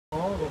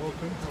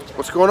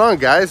What's going on,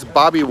 guys?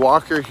 Bobby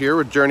Walker here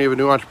with Journey of a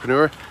New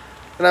Entrepreneur,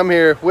 and I'm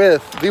here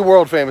with the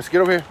world famous,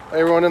 get over here,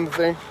 everyone in the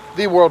thing,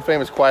 the world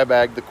famous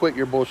QYBAG, the Quit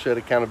Your Bullshit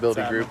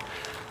Accountability Group.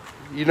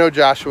 You know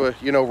Joshua,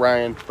 you know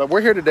Ryan, but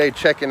we're here today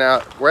checking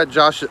out, we're at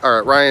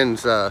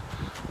Ryan's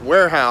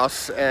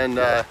warehouse,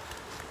 and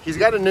he's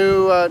got a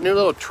new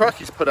little truck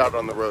he's put out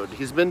on the road.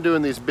 He's been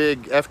doing these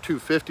big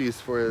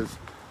F-250s for his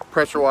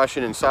pressure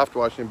washing and soft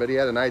washing, but he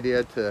had an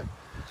idea to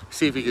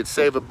see if he could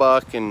save a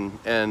buck and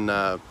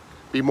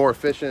be more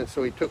efficient.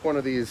 So he took one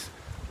of these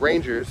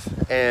Rangers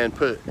and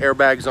put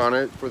airbags on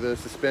it for the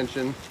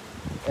suspension.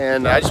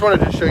 And I just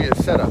wanted to show you the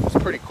setup. It's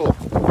pretty cool.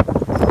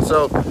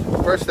 So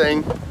first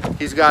thing,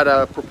 he's got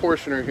a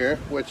proportioner here,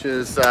 which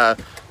is the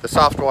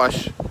soft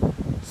wash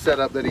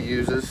setup that he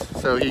uses.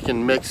 So he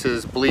can mix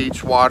his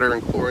bleach, water,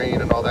 and chlorine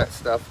and all that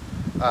stuff,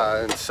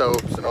 and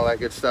soaps and all that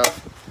good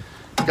stuff.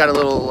 He's got a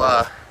little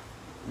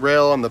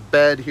rail on the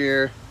bed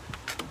here.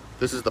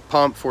 This is the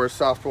pump for a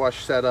soft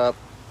wash setup.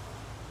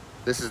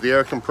 This is the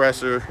air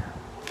compressor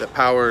that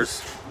powers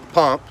the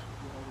pump.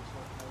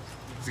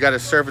 He's got a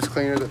surface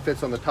cleaner that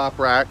fits on the top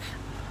rack.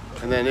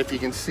 And then if you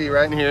can see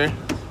right in here,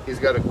 he's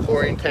got a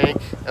chlorine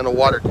tank and a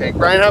water tank.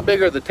 Brian, how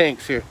big are the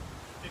tanks here?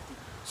 50.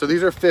 So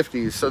these are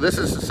 50s. So this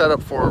is set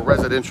up for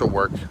residential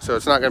work. So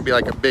it's not going to be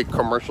like a big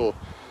commercial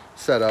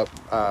setup,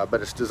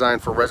 but it's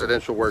designed for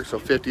residential work. So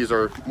 50s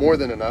are more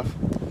than enough.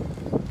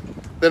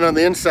 Then on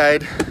the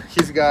inside,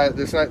 he's got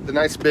the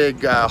nice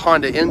big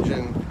Honda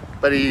engine,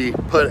 but he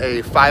put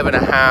a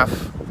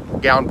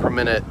 5.5 gallon per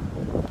minute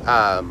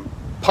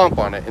pump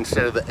on it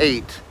instead of the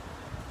 8,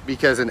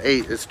 because an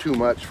 8 is too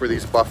much for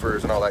these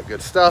buffers and all that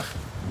good stuff.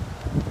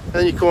 And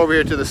then you come over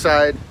here to the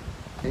side,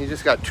 and you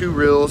just got 2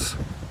 reels.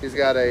 He's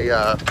got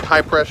a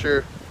high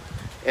pressure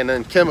and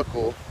then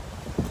chemical.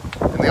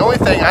 And the only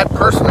thing I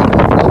personally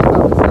don't love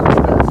about this stuff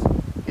is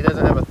this. He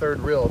doesn't have a third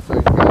reel, so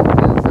he's got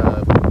his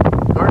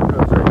garden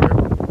hose right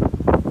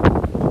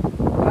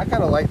here. I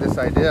kind of like this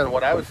idea, and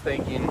what I was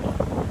thinking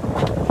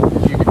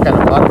is you could kind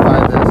of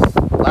modify this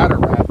ladder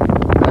rack and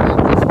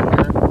just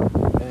here,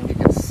 and then you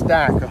can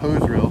stack a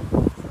hose reel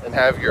and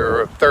have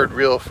your third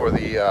reel for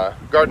the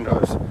garden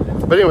hose.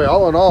 But anyway,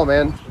 all in all,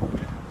 man,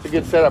 it's a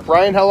good setup.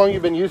 Ryan, how long have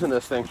you been using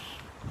this thing?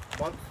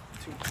 Month.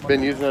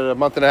 Been using it a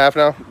month and a half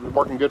now.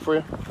 Working good for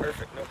you?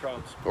 Perfect, no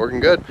problems. Working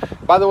good.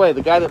 By the way,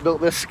 the guy that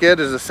built this skid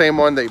is the same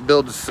one that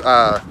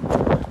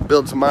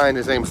builds mine.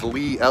 His name's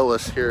Lee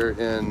Ellis here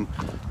in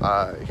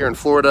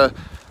Florida.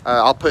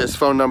 I'll put his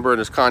phone number and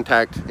his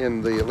contact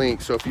in the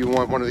link. So if you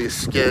want one of these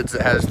skids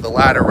that has the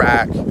ladder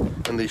rack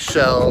and these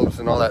shelves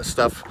and all that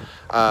stuff,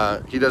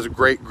 he does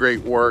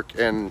great work,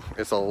 and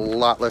it's a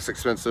lot less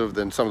expensive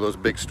than some of those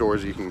big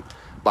stores you can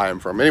buy them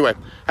from. Anyway,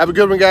 have a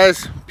good one,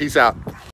 guys. Peace out.